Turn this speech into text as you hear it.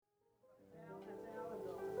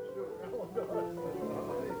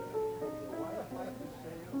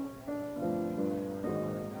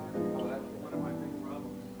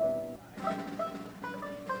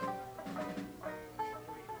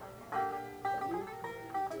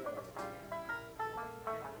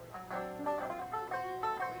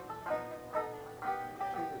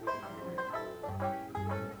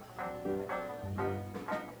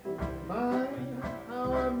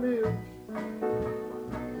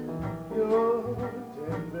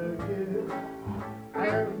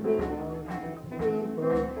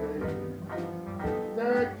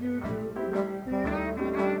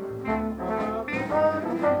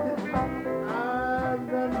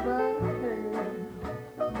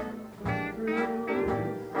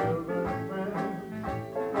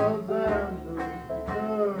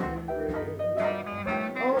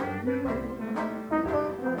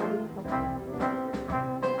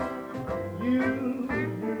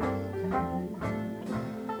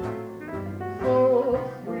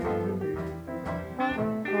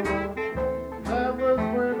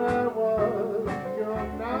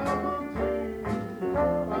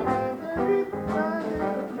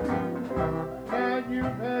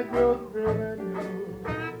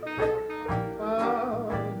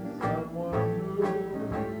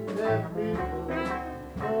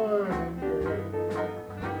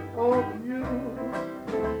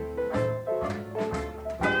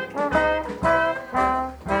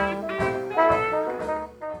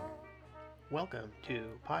Welcome to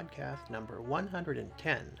podcast number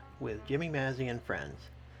 110 with Jimmy Mazzy and Friends.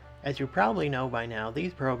 As you probably know by now,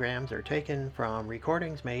 these programs are taken from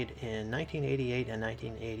recordings made in 1988 and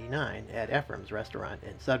 1989 at Ephraim's Restaurant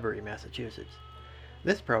in Sudbury, Massachusetts.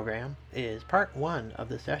 This program is part one of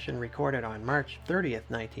the session recorded on March 30th,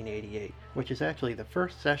 1988, which is actually the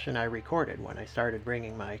first session I recorded when I started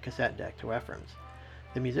bringing my cassette deck to Ephraim's.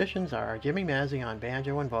 The musicians are Jimmy Mazzy on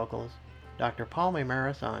banjo and vocals, Dr. Paul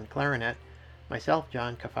Maymaris on clarinet, myself,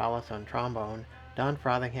 John Kafalis, on trombone, Don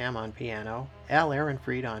Frothingham on piano, Al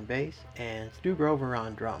Ehrenfried on bass, and Stu Grover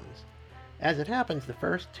on drums. As it happens, the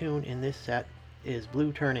first tune in this set is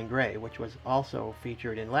Blue Turning Gray, which was also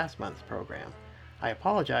featured in last month's program. I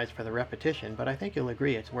apologize for the repetition, but I think you'll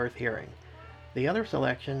agree it's worth hearing. The other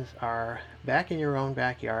selections are Back in Your Own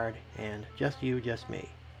Backyard and Just You, Just Me.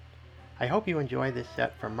 I hope you enjoy this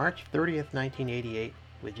set from March 30th, 1988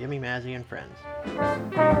 with Jimmy Mazzy and Friends.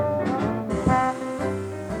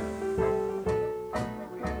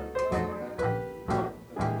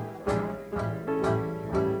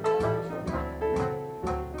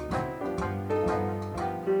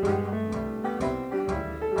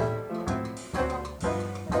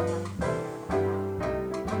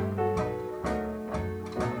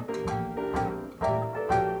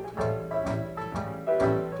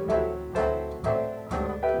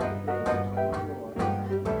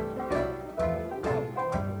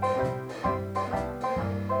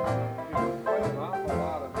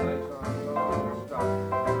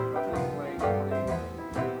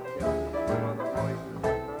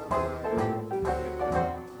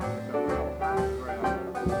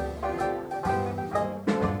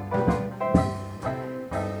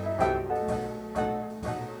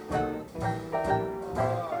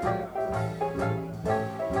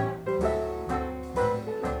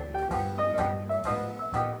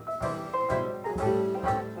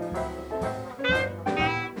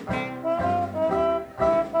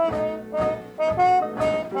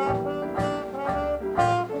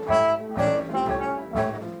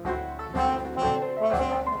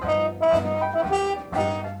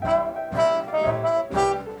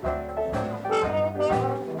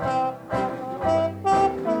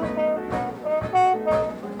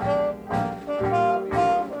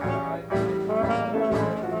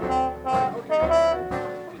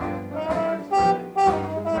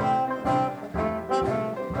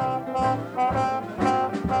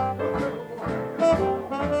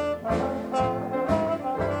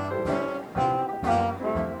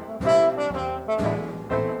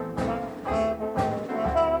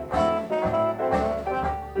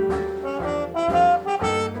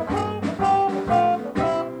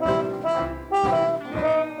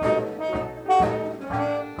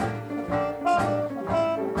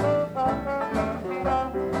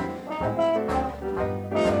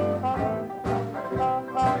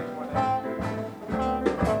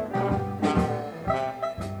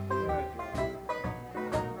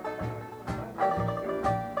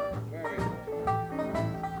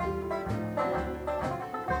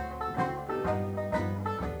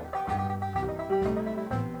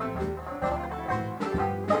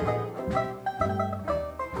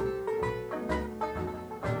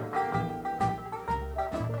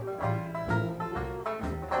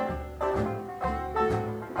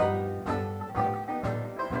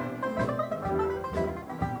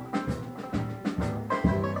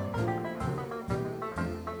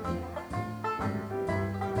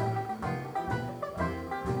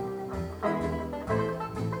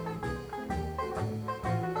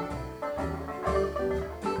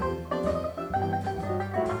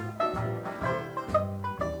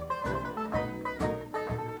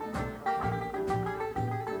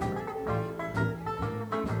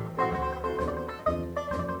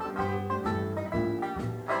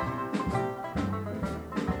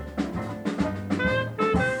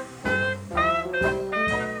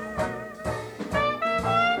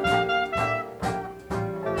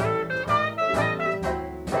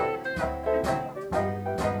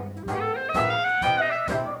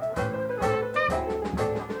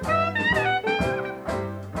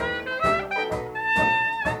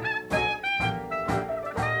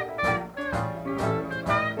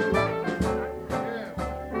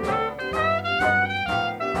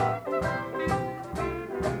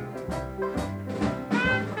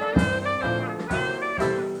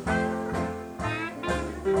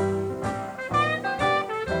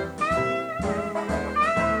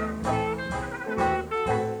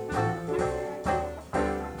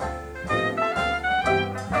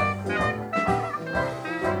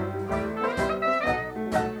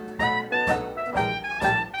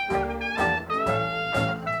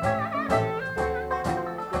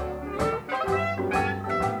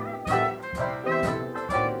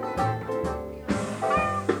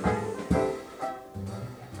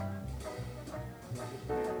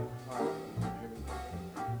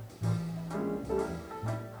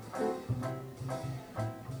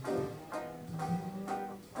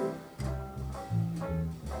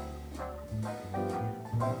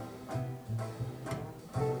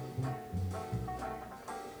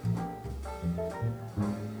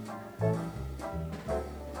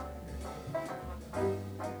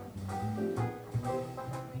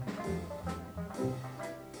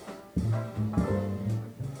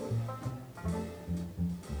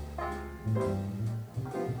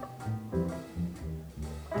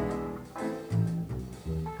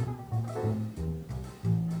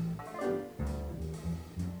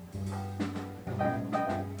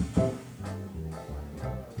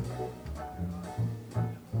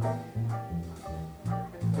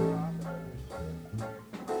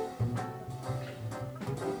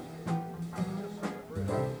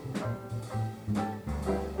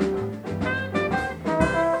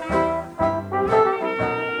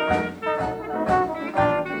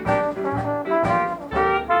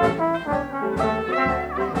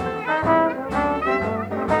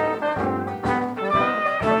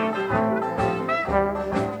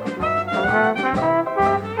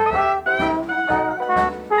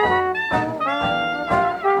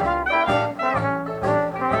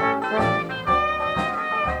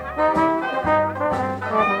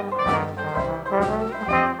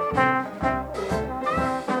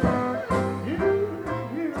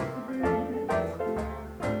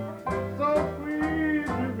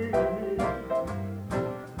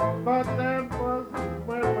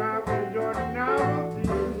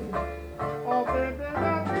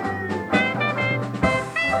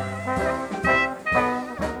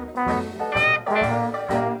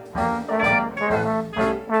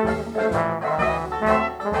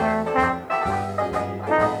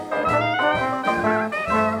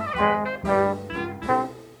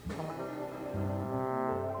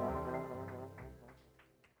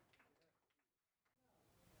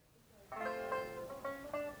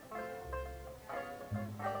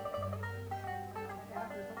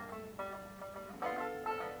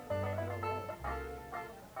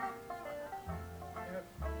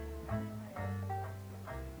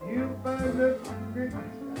 You find that big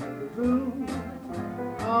blue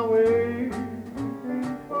are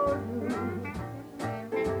waiting for you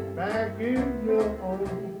back in your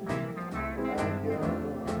own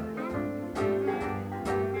backyard.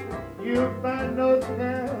 You find those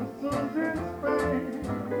castles in Spain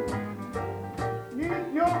in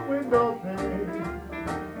your window pane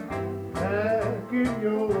back in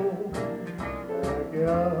your own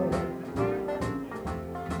backyard.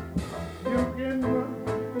 You can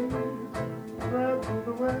run to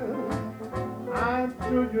the west, I'm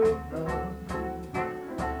sure you'll come,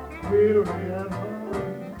 weary and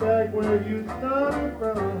hard, back where you started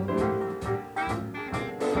from.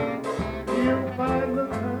 You'll find the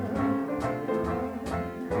time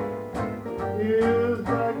is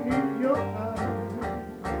back in your eyes,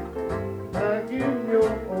 back in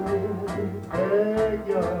your old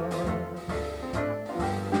backyard.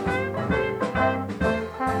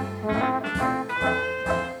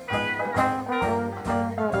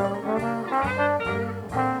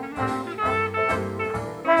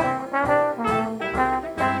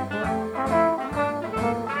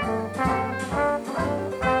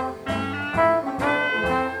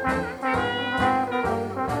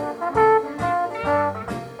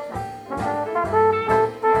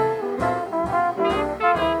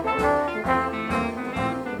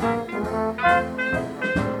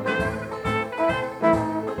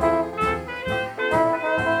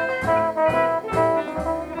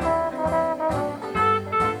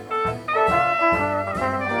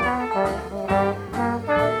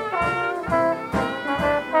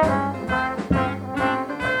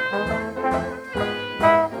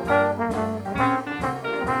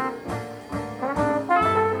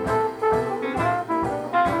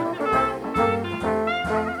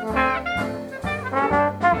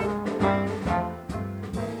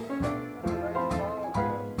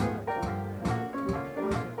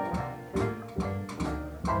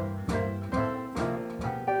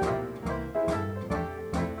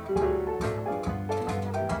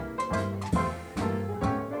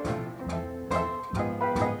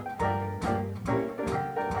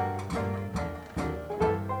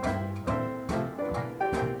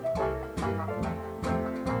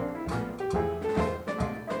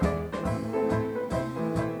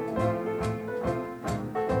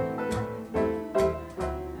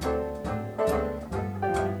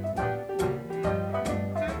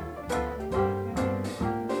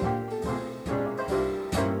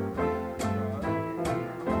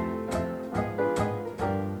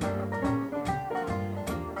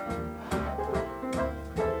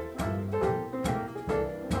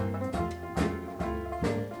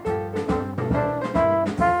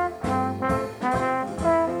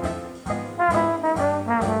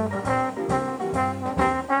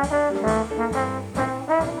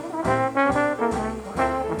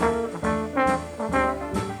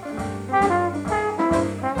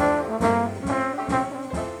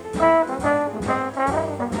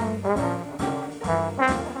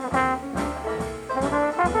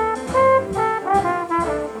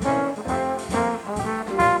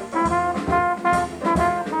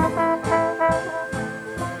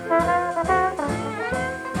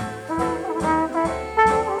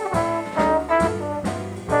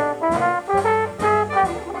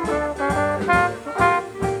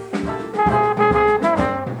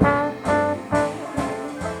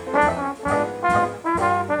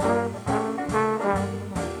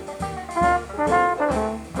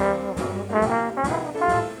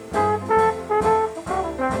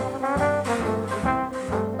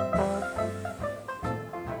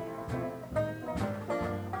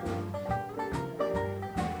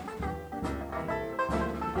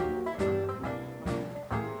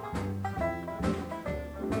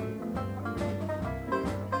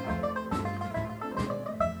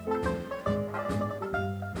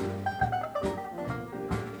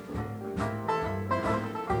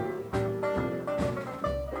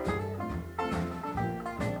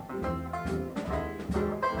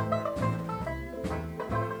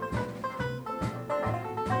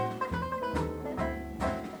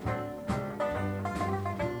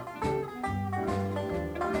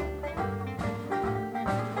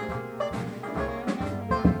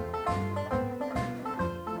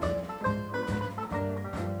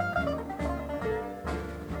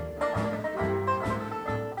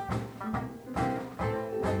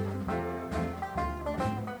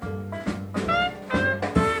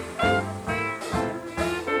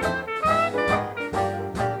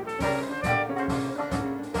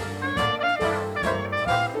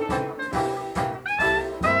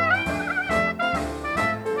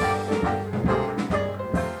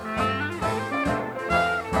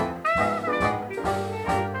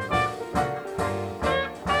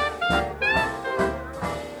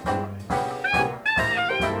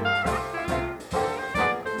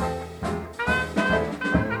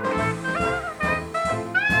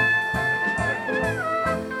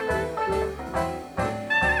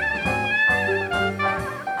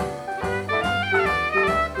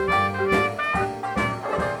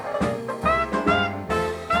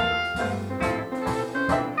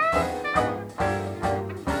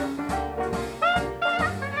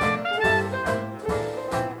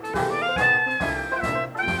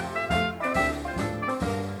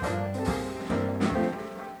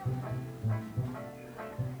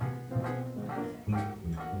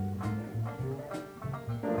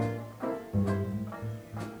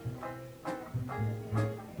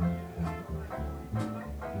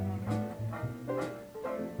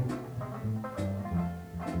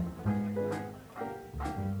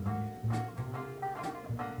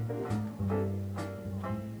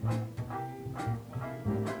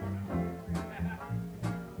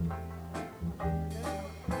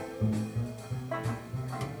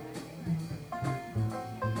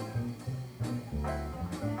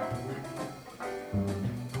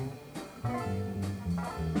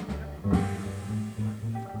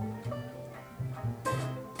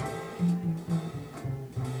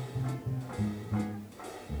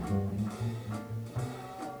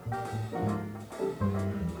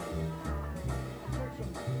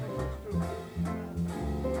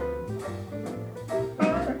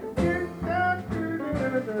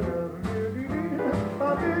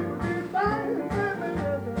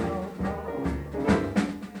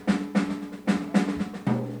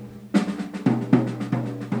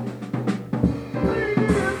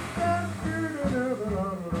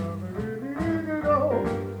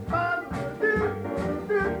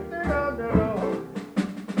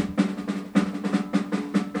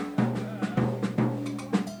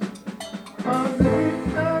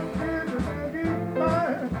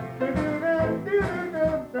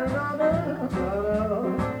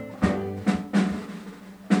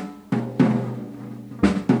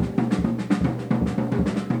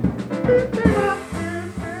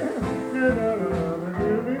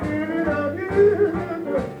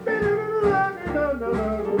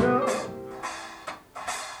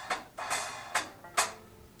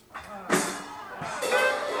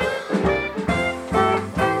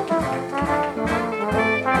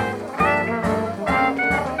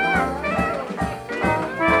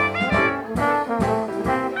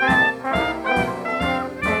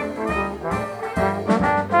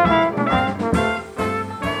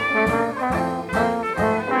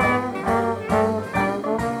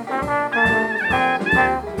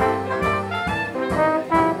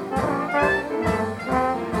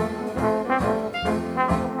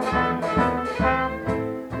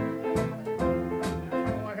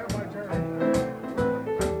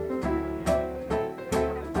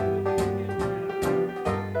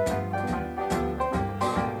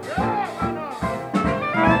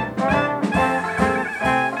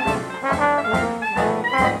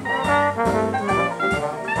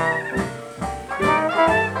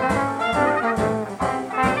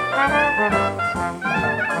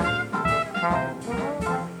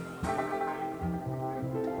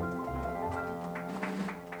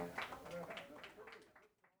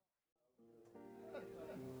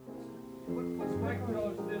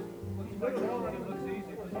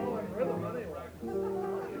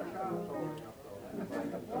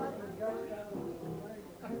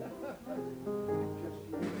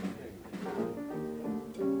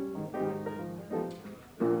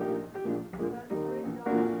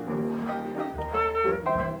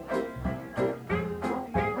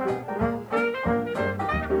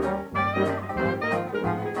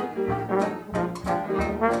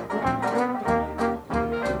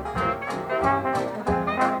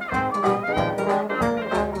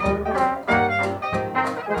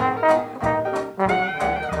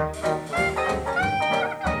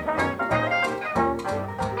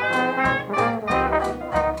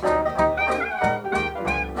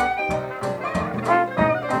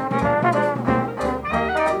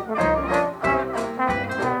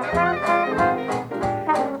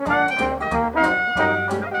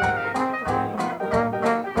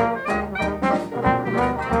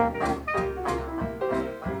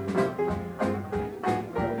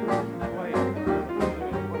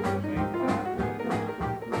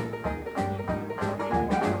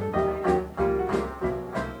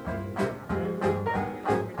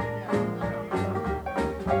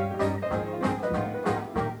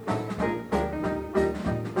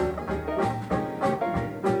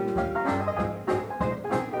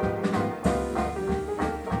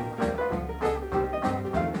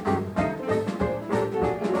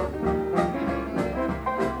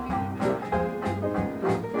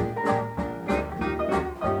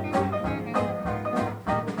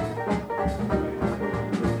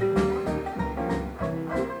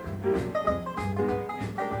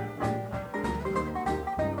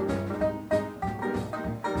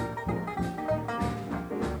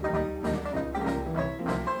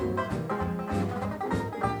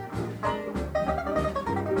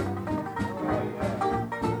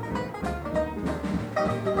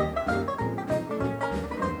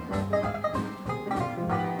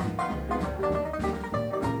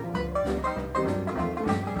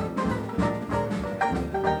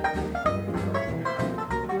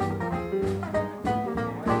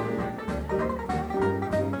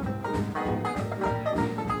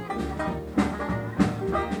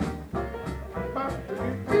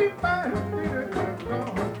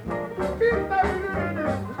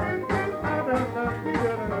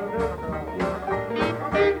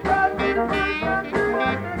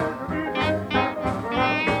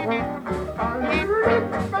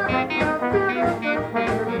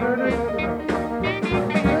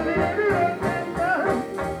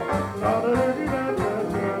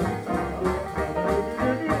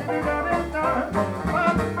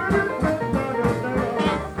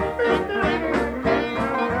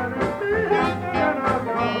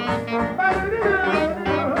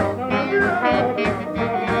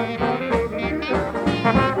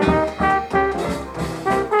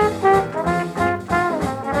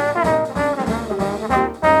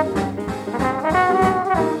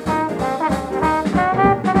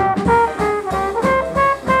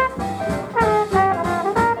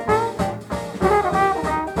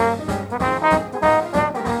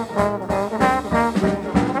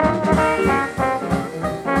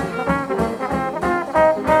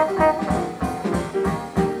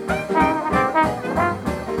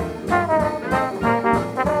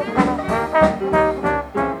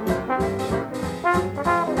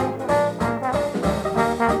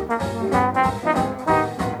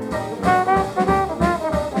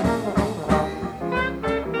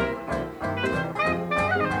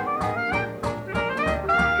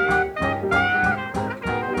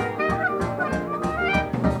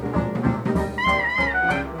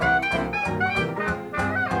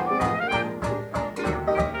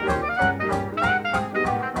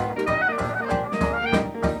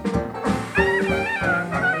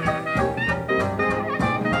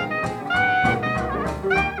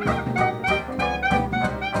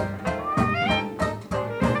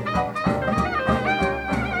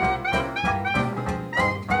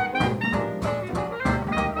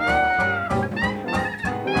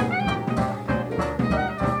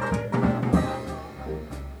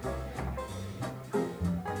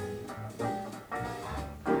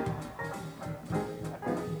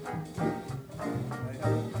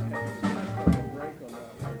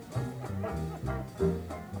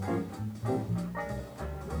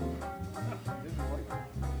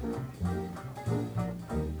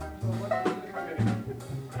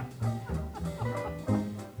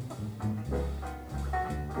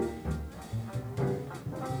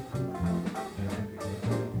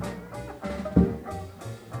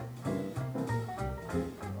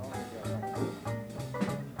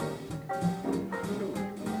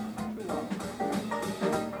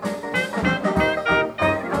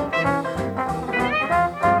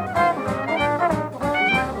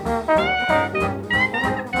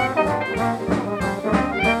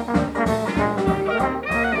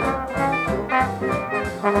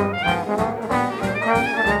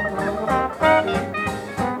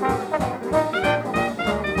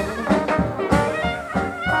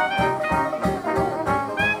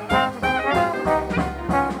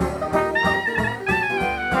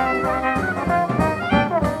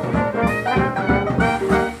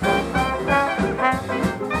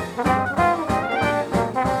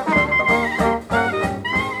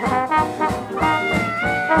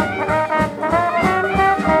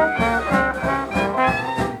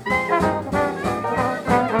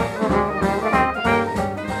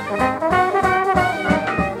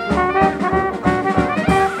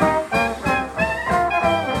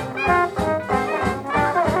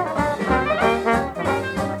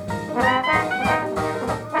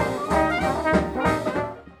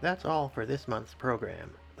 that's all for this month's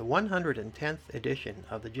program, the 110th edition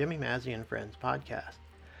of the Jimmy Mazzy and Friends podcast.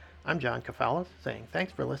 I'm John Kafalis, saying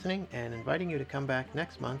thanks for listening and inviting you to come back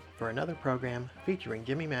next month for another program featuring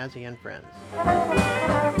Jimmy Mazzy and Friends.